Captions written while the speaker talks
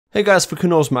Hey guys,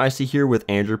 Facundo Maisty here with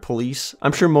Android Police.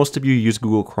 I'm sure most of you use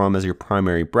Google Chrome as your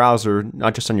primary browser,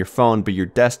 not just on your phone, but your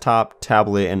desktop,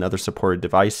 tablet, and other supported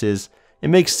devices. It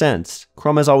makes sense.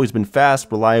 Chrome has always been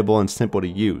fast, reliable, and simple to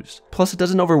use. Plus, it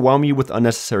doesn't overwhelm you with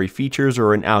unnecessary features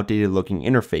or an outdated looking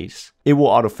interface. It will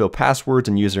autofill passwords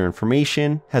and user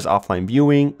information, has offline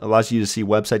viewing, allows you to see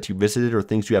websites you visited or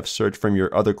things you have searched from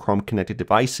your other Chrome connected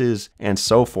devices, and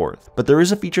so forth. But there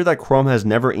is a feature that Chrome has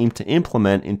never aimed to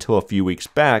implement until a few weeks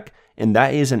back, and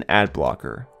that is an ad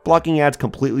blocker. Blocking ads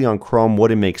completely on Chrome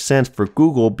wouldn't make sense for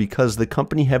Google because the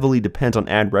company heavily depends on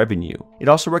ad revenue. It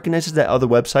also recognizes that other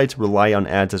websites rely on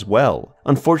ads as well.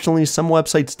 Unfortunately, some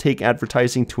websites take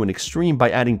advertising to an extreme by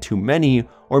adding too many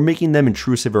or making them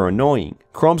intrusive or annoying.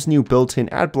 Chrome's new built-in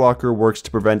ad blocker works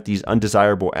to prevent these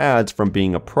undesirable ads from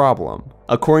being a problem.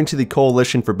 According to the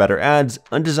Coalition for Better Ads,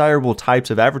 undesirable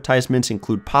types of advertisements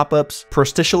include pop-ups,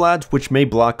 interstitial ads which may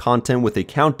block content with a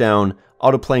countdown,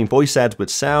 auto-playing voice ads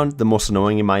with sound, the most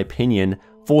annoying in my opinion,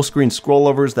 full-screen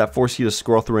scrollovers that force you to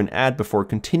scroll through an ad before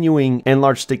continuing, and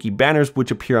large sticky banners which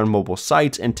appear on mobile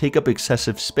sites and take up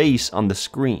excessive space on the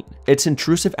screen. It's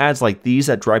intrusive ads like these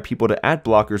that drive people to ad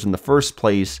blockers in the first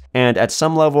place, and at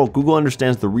some level, Google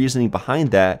understands the reasoning behind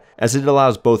that, as it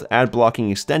allows both ad blocking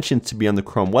extensions to be on the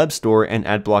Chrome Web Store and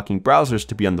ad blocking browsers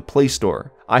to be on the Play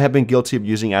Store. I have been guilty of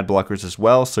using ad blockers as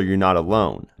well, so you're not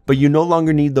alone. But you no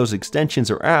longer need those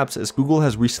extensions or apps, as Google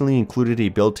has recently included a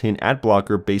built-in ad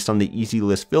blocker based on the Easy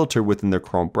List filter within their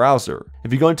Chrome browser.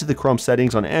 If you go into the Chrome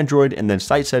settings on Android and then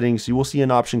site settings, you will see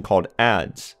an option called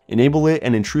Ads. Enable it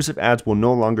and intrusive ads will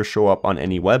no longer show up on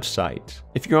any website.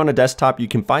 If you're on a desktop, you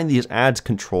can find these ads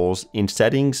controls in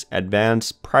Settings,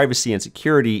 Advanced, Privacy and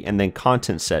Security, and then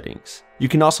Content Settings. You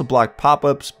can also block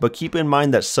pop-ups, but keep in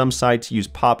mind that some sites use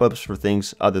pop-ups for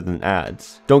things other than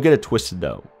ads. Don't get it twisted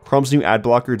though. Chrome's new ad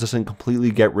blocker doesn't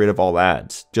completely get rid of all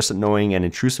ads, just annoying and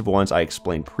intrusive ones I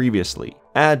explained previously.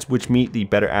 Ads which meet the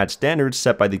Better Ad standards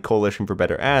set by the Coalition for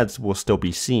Better Ads will still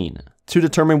be seen. To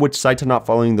determine which sites are not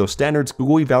following those standards,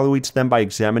 Google evaluates them by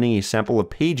examining a sample of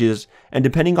pages, and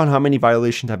depending on how many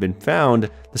violations have been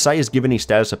found, the site is given a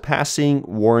status of passing,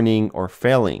 warning, or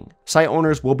failing. Site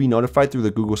owners will be notified through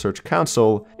the Google Search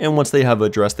Console, and once they have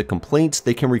addressed the complaints,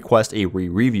 they can request a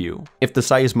re-review. If the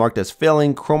site is marked as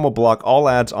failing, Chrome will block all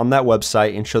ads on that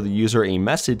website and show the user a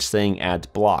message saying ads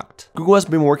blocked. Google has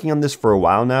been working on this for a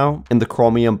while now. In the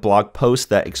Chromium blog post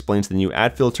that explains the new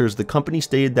ad filters, the company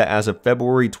stated that as of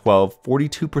February 12,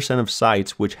 42% of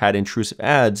sites which had intrusive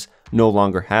ads no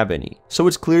longer have any. So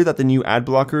it's clear that the new ad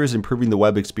blocker is improving the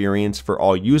web experience for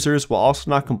all users while also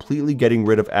not completely getting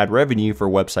rid of ad revenue for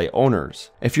website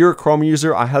owners. If you're a Chrome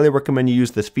user, I highly recommend you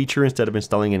use this feature instead of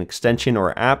installing an extension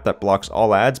or app that blocks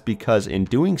all ads, because in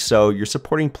doing so, you're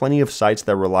supporting plenty of sites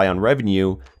that rely on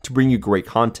revenue to bring you great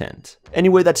content.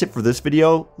 Anyway, that's it for this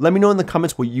video. Let me know in the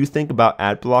comments what you think about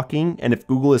ad blocking and if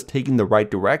Google is taking the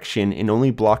right direction in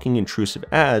only blocking intrusive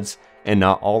ads and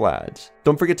not all ads.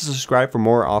 Don't forget to subscribe for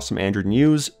more awesome Android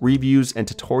news, reviews, and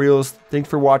tutorials. Thanks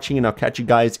for watching, and I'll catch you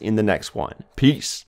guys in the next one. Peace!